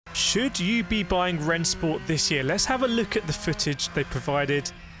Should you be buying Rennsport this year? Let's have a look at the footage they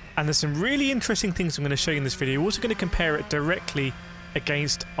provided, and there's some really interesting things I'm going to show you in this video. We're also going to compare it directly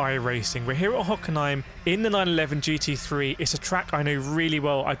against iRacing. We're here at Hockenheim in the 911 GT3. It's a track I know really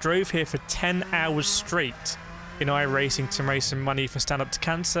well. I drove here for 10 hours straight in iRacing to raise some money for Stand Up to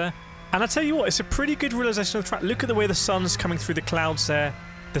Cancer. And I tell you what, it's a pretty good realization of the track. Look at the way the sun's coming through the clouds there.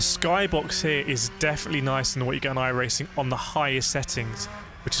 The skybox here is definitely nicer than what you get on iRacing on the highest settings,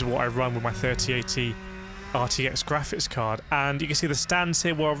 which is what I run with my 3080 RTX graphics card. And you can see the stands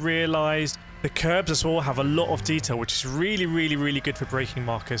here well realised. The curbs as well have a lot of detail, which is really good for braking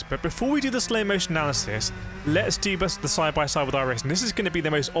markers. But before we do the slow motion analysis, let's do the side-by-side with iRacing. This is going to be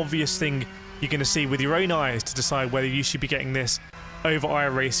the most obvious thing you're going to see with your own eyes to decide whether you should be getting this over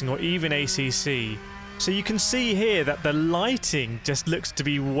iRacing or even ACC. So you can see here that the lighting just looks to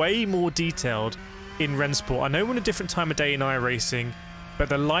be way more detailed in Rennsport. I know we're in a different time of day in iRacing, but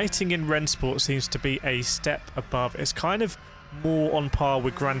the lighting in Rennsport seems to be a step above. It's kind of more on par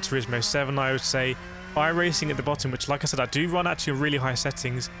with Gran Turismo 7, I would say. iRacing at the bottom, which, like I said, I do run actually really high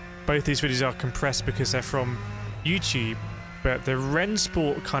settings. Both these videos are compressed because they're from YouTube. But the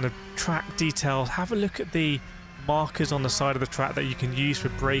Rennsport kind of track details, have a look at the markers on the side of the track that you can use for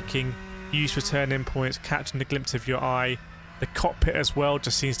braking, use for turn-in points, catching a glimpse of your eye. The cockpit as well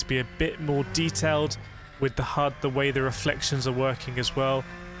just seems to be a bit more detailed with the HUD, the way the reflections are working as well.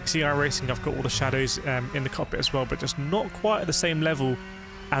 You see iRacing, I've got all the shadows in the cockpit as well, but just not quite at the same level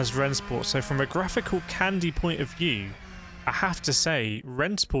as Rennsport. So from a graphical candy point of view, I have to say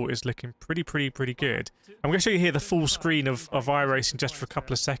Rennsport is looking pretty good. I'm going to show you here the full screen of iRacing just for a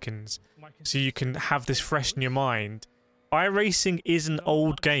couple of seconds so you can have this fresh in your mind. iRacing is an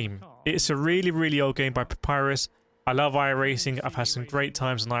old game. It's a really old game by Papyrus. I love iRacing. I've had some great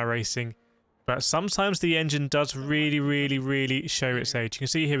times on iRacing. But sometimes the engine does really show its age. You can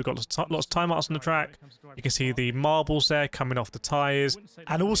see here we've got lots of time marks on the track. You can see the marbles there coming off the tyres.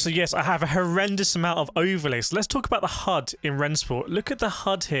 And also, yes, I have a horrendous amount of overlays. So let's talk about the HUD in Rennsport. Look at the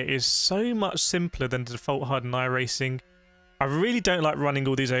HUD here. It is so much simpler than the default HUD in iRacing. I really don't like running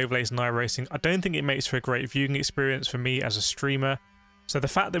all these overlays in iRacing. I don't think it makes for a great viewing experience for me as a streamer. So the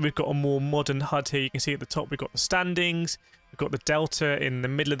fact that we've got a more modern HUD here, you can see at the top we've got the standings, we've got the delta in the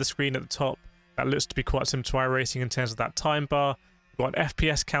middle of the screen at the top. That looks to be quite similar to iRacing in terms of that time bar. We've got an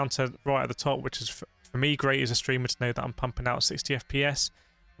FPS counter right at the top, which is for me great as a streamer to know that I'm pumping out 60 FPS.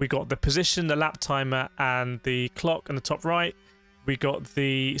 We got the position, the lap timer, and the clock in the top right. We got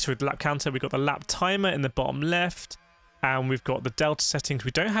the lap counter. We got the lap timer in the bottom left, and we've got the delta settings.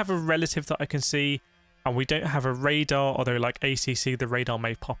 We don't have a relative that I can see, and we don't have a radar. Although like ACC, the radar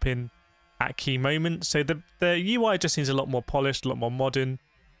may pop in at key moments. So the UI just seems a lot more polished, a lot more modern.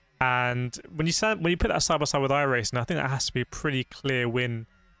 And when you put that side by side with iRacing, I think that has to be a pretty clear win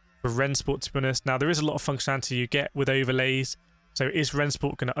for Rennsport, to be honest. Now, there is a lot of functionality you get with overlays. So is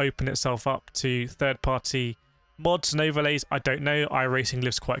Rennsport going to open itself up to third-party mods and overlays? I don't know. iRacing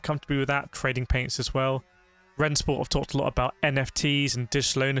lives quite comfortably with that. Trading paints as well. Rennsport have talked a lot about NFTs and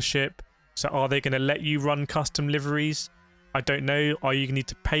digital ownership. So are they going to let you run custom liveries? I don't know. Are you going to need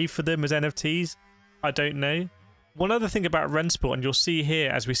to pay for them as NFTs? I don't know. One other thing about Rennsport, and you'll see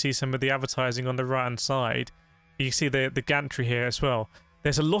here as we see some of the advertising on the right hand side, you can see the gantry here as well.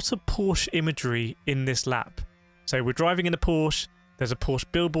 There's a lot of Porsche imagery in this lap. So we're driving in a Porsche. There's a Porsche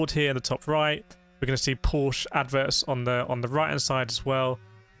billboard here in the top right. We're going to see Porsche adverts on the right hand side as well.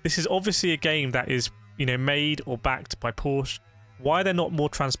 This is obviously a game that is, you know, made or backed by Porsche. Why they're not more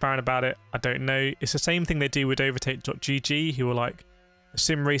transparent about it, I don't know. It's the same thing they do with Overtake.gg, who are like a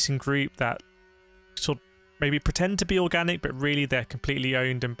sim racing group that sort of maybe pretend to be organic, but really they're completely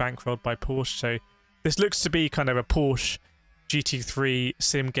owned and bankrolled by Porsche. So this looks to be kind of a Porsche GT3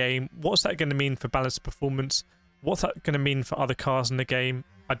 sim game. What's that going to mean for balance of performance? What's that going to mean for other cars in the game?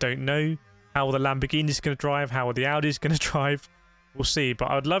 I don't know. How are the Lamborghinis going to drive? How are the Audis going to drive? We'll see.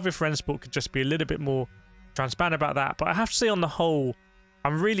 But I would love if Rennsport could just be a little bit more transparent about that. But I have to say, on the whole,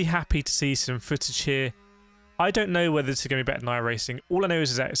 I'm really happy to see some footage here. I don't know whether this is going to be better than iRacing. All I know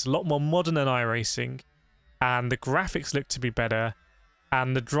is that it's a lot more modern than iRacing. And the graphics look to be better.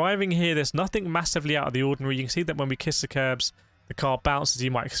 And the driving here, there's nothing massively out of the ordinary. You can see that when we kiss the curbs, the car bounces as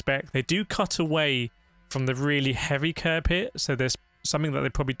you might expect. They do cut away from the really heavy curb here, so there's something that they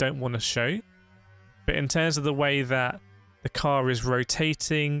probably don't want to show. But in terms of the way that the car is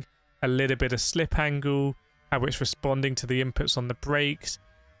rotating, a little bit of slip angle, how it's responding to the inputs on the brakes,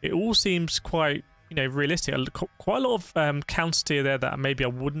 it all seems quite, you know, realistic. Quite a lot of counter steer there that maybe I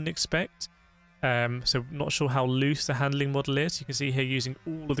wouldn't expect. So not sure how loose the handling model is. You can see here using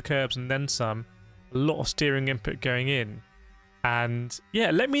all of the curbs and then some. A lot of steering input going in. And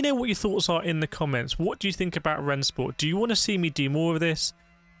yeah, let me know what your thoughts are in the comments. What do you think about Rennsport? Do you want to see me do more of this?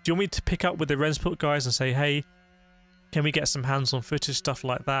 Do you want me to pick up with the Rennsport guys and say, hey, can we get some hands-on footage, stuff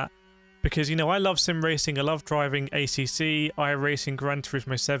like that? Because, you know, I love sim racing. I love driving ACC, iRacing, Gran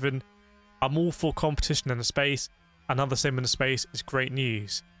Turismo 7. I'm all for competition in the space. Another sim in the space is great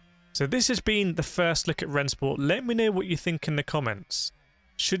news. So this has been the first look at Rennsport. Let me know what you think in the comments.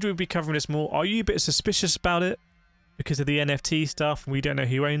 Should we be covering this more? Are you a bit suspicious about it because of the NFT stuff and we don't know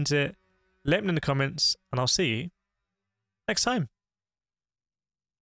who owns it? Let me know in the comments, and I'll see you next time.